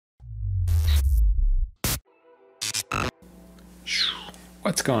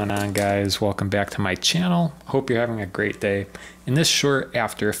What's going on, guys? Welcome back to my channel. Hope you're having a great day. In this short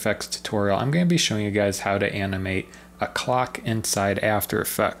After Effects tutorial, I'm going to be showing you guys how to animate a clock inside After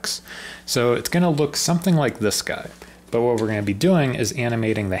Effects. So it's going to look something like this guy, but what we're going to be doing is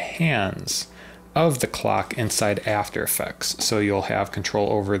animating the hands of the clock inside After Effects. So you'll have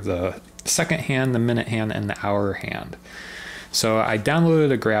control over the second hand, the minute hand, and the hour hand. So I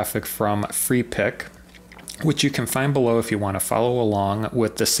downloaded a graphic from FreePic, which you can find below if you want to follow along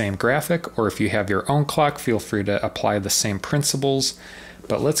with the same graphic, or if you have your own clock, feel free to apply the same principles.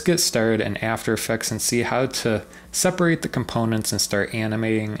 But let's get started in After Effects and see how to separate the components and start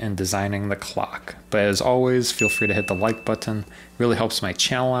animating and designing the clock. But as always, feel free to hit the like button. It really helps my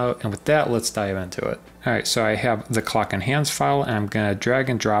channel out. And with that, let's dive into it. All right, so I have the clock and hands file, and I'm going to drag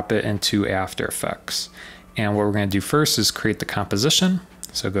and drop it into After Effects. And what we're going to do first is create the composition.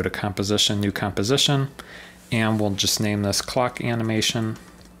 So go to Composition, New Composition, and we'll just name this Clock Animation.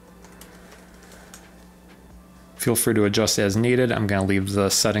 Feel free to adjust as needed. I'm going to leave the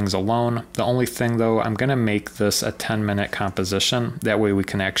settings alone. The only thing though, I'm going to make this a 10-minute composition. That way we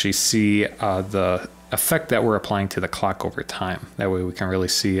can actually see the effect that we're applying to the clock over time. That way we can really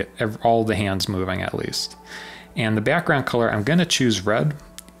see all the hands moving at least. And the background color, I'm going to choose red.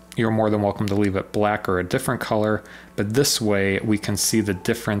 You're more than welcome to leave it black or a different color, but this way we can see the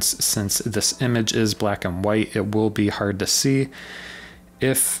difference. Since this image is black and white, it will be hard to see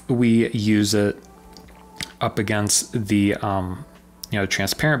if we use it up against the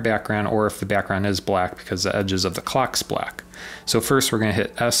transparent background, or if the background is black because the edges of the clock's black. So first we're going to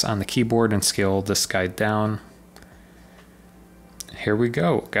hit S on the keyboard and scale this guy down. Here we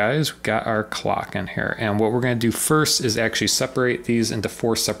go, guys. We got our clock in here. And what we're going to do first is actually separate these into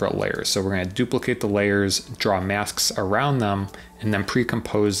 4 separate layers. So we're going to duplicate the layers, draw masks around them, and then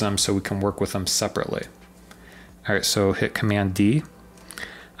pre-compose them so we can work with them separately. All right, so hit Command D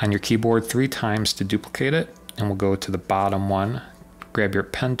on your keyboard 3 times to duplicate it. And we'll go to the bottom one, grab your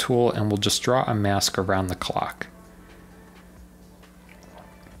pen tool, and we'll just draw a mask around the clock.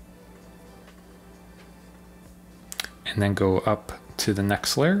 And then go up to the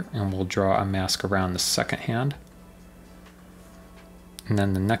next layer and we'll draw a mask around the second hand. And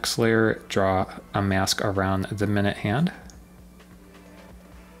then the next layer, draw a mask around the minute hand.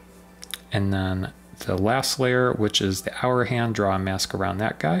 And then the last layer, which is the hour hand, draw a mask around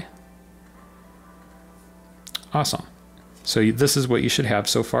that guy. Awesome. So this is what you should have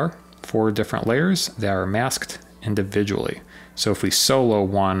so far. 4 different layers that are masked individually. So if we solo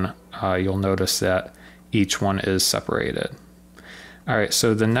one, you'll notice that each one is separated. All right,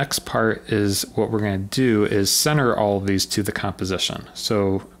 so the next part is what we're going to do is center all of these to the composition.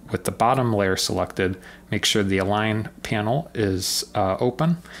 So with the bottom layer selected, make sure the Align panel is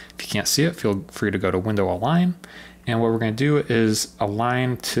open. If you can't see it, feel free to go to Window Align. And what we're going to do is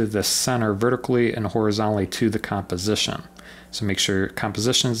align to the center vertically and horizontally to the composition. So make sure your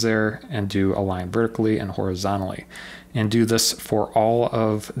composition's there and do Align vertically and horizontally. And do this for all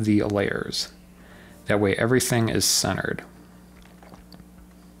of the layers. That way everything is centered.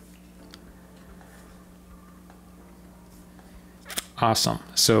 Awesome.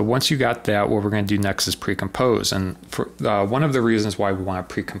 So once you got that, what we're going to do next is pre-compose. And for, one of the reasons why we want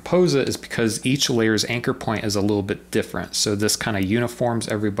to pre-compose it is because each layer's anchor point is a little bit different. So this kind of uniforms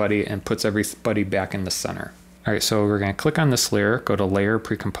everybody and puts everybody back in the center. All right, so we're going to click on this layer, go to Layer,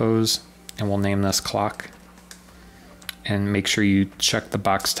 Pre-compose, and we'll name this Clock. And make sure you check the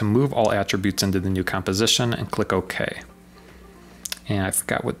box to move all attributes into the new composition and click OK. And I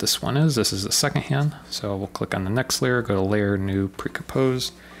forgot what this one is. This is the second hand. So we'll click on the next layer, go to Layer, New,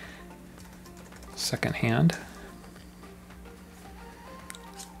 Pre-compose, second hand.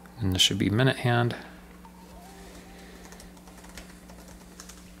 And this should be minute hand.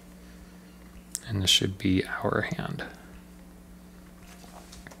 And this should be hour hand.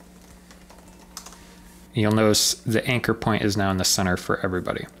 You'll notice the anchor point is now in the center for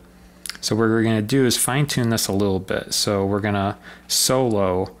everybody. So what we're going to do is fine tune this a little bit. So we're going to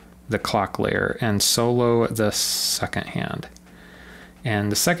solo the clock layer and solo the second hand.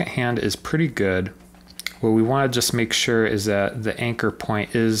 And the second hand is pretty good. What we want to just make sure is that the anchor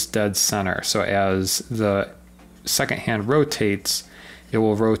point is dead center. So as the second hand rotates, it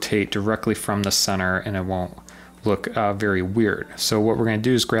will rotate directly from the center and it won't look very weird. So what we're going to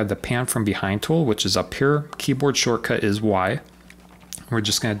do is grab the pan from behind tool, which is up here. Keyboard shortcut is Y. We're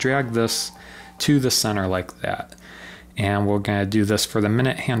just going to drag this to the center like that. And we're going to do this for the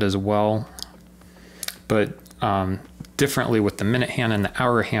minute hand as well. But differently with the minute hand and the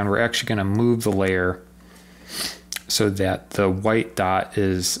hour hand, we're actually going to move the layer so that the white dot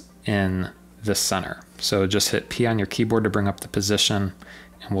is in the center. So just hit P on your keyboard to bring up the position,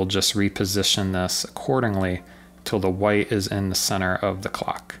 and we'll just reposition this accordingly till the white is in the center of the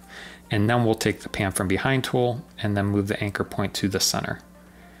clock. And then we'll take the pan from behind tool and then move the anchor point to the center.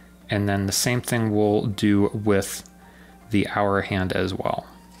 And then the same thing we'll do with the hour hand as well.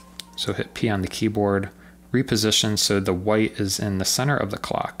 So hit P on the keyboard, reposition so the white is in the center of the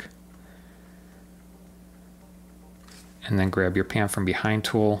clock. And then grab your pan from behind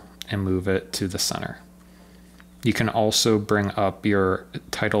tool and move it to the center. You can also bring up your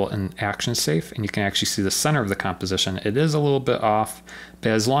title and action safe, and you can actually see the center of the composition. It is a little bit off,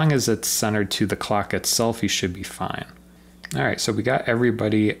 but as long as it's centered to the clock itself, you should be fine. All right, so we got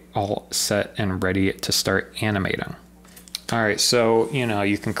everybody all set and ready to start animating. All right, so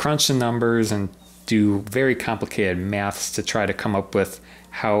you can crunch the numbers and do very complicated maths to try to come up with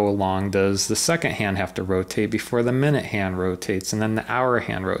how long does the second hand have to rotate before the minute hand rotates and then the hour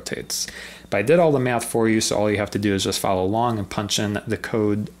hand rotates. But I did all the math for you, so all you have to do is just follow along and punch in the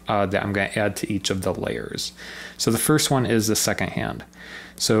code that I'm going to add to each of the layers. So the first one is the second hand.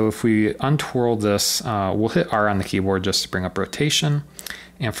 So if we untwirl this, we'll hit R on the keyboard just to bring up rotation.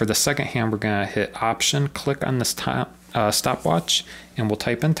 And for the second hand, we're going to hit Option, click on this stopwatch, and we'll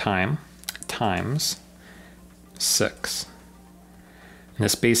type in time times 6. And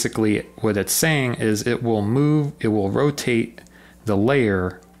this basically, what it's saying is it will rotate the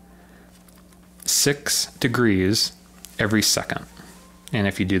layer 6 degrees every second. And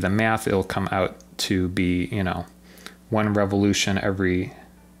if you do the math, it'll come out to be, 1 revolution every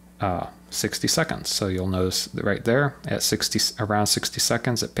 60 seconds. So you'll notice that right there at around 60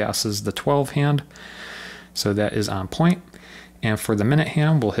 seconds, it passes the 12 hand. So that is on point. And for the minute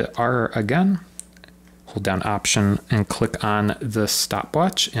hand, we'll hit R again, hold down Option and click on the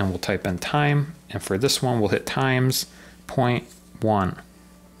stopwatch, and we'll type in time. And for this one, we'll hit times 0.1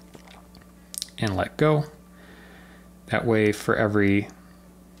 and let go. That way for every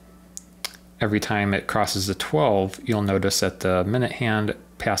time it crosses the 12, you'll notice that the minute hand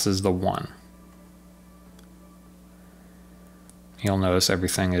passes the 1. You'll notice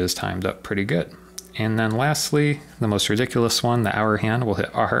everything is timed up pretty good. And then lastly, the most ridiculous one, the hour hand, we'll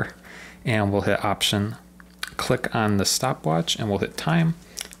hit R and we'll hit Option, click on the stopwatch, and we'll hit time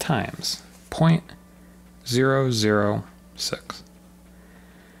times 0.006.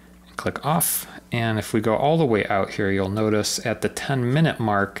 Click off. And if we go all the way out here, you'll notice at the 10-minute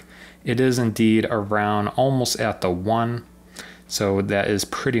mark, it is indeed around almost at the 1. So that is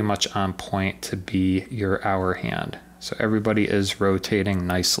pretty much on point to be your hour hand. So everybody is rotating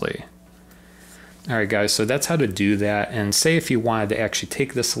nicely. All right, guys, so that's how to do that. And say if you wanted to actually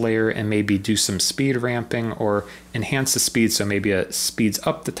take this layer and maybe do some speed ramping or enhance the speed, so maybe it speeds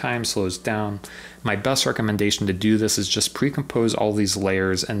up the time, slows down. My best recommendation to do this is just pre-compose all these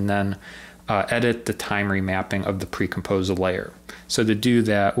layers and then edit the time remapping of the pre-composed layer. So to do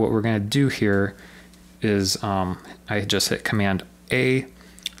that, what we're going to do here is I just hit Command A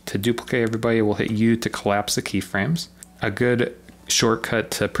to duplicate everybody. We'll hit U to collapse the keyframes. A good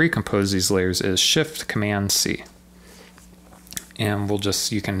shortcut to pre-compose these layers is Shift Command C. And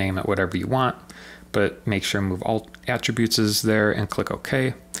you can name it whatever you want, but make sure Move All Attributes is there and click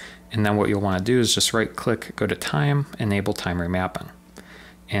OK. And then what you'll want to do is just right click, go to Time, enable time remapping.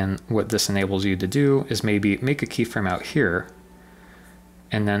 And what this enables you to do is maybe make a keyframe out here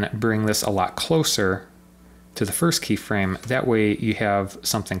and then bring this a lot closer to the first keyframe. That way you have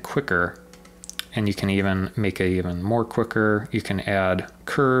something quicker, and you can even make it even more quicker. You can add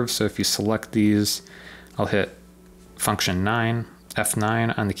curves. So if you select these, I'll hit function 9,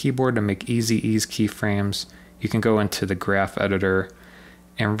 F9 on the keyboard to make easy ease keyframes. You can go into the graph editor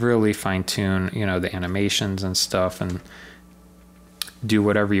and really fine tune, the animations and stuff, and do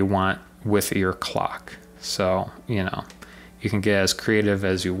whatever you want with your clock. So, you can get as creative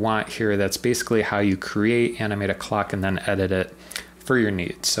as you want here. That's basically how you create, animate a clock, and then edit it for your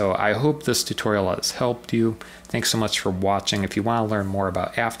needs. So I hope this tutorial has helped you. Thanks so much for watching. If you want to learn more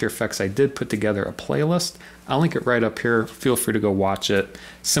about After Effects, I did put together a playlist. I'll link it right up here. Feel free to go watch it.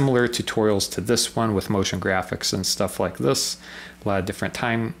 Similar tutorials to this one with motion graphics and stuff like this. A lot of different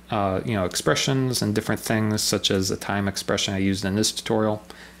time, expressions and different things, such as the time expression I used in this tutorial.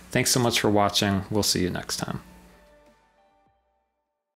 Thanks so much for watching. We'll see you next time.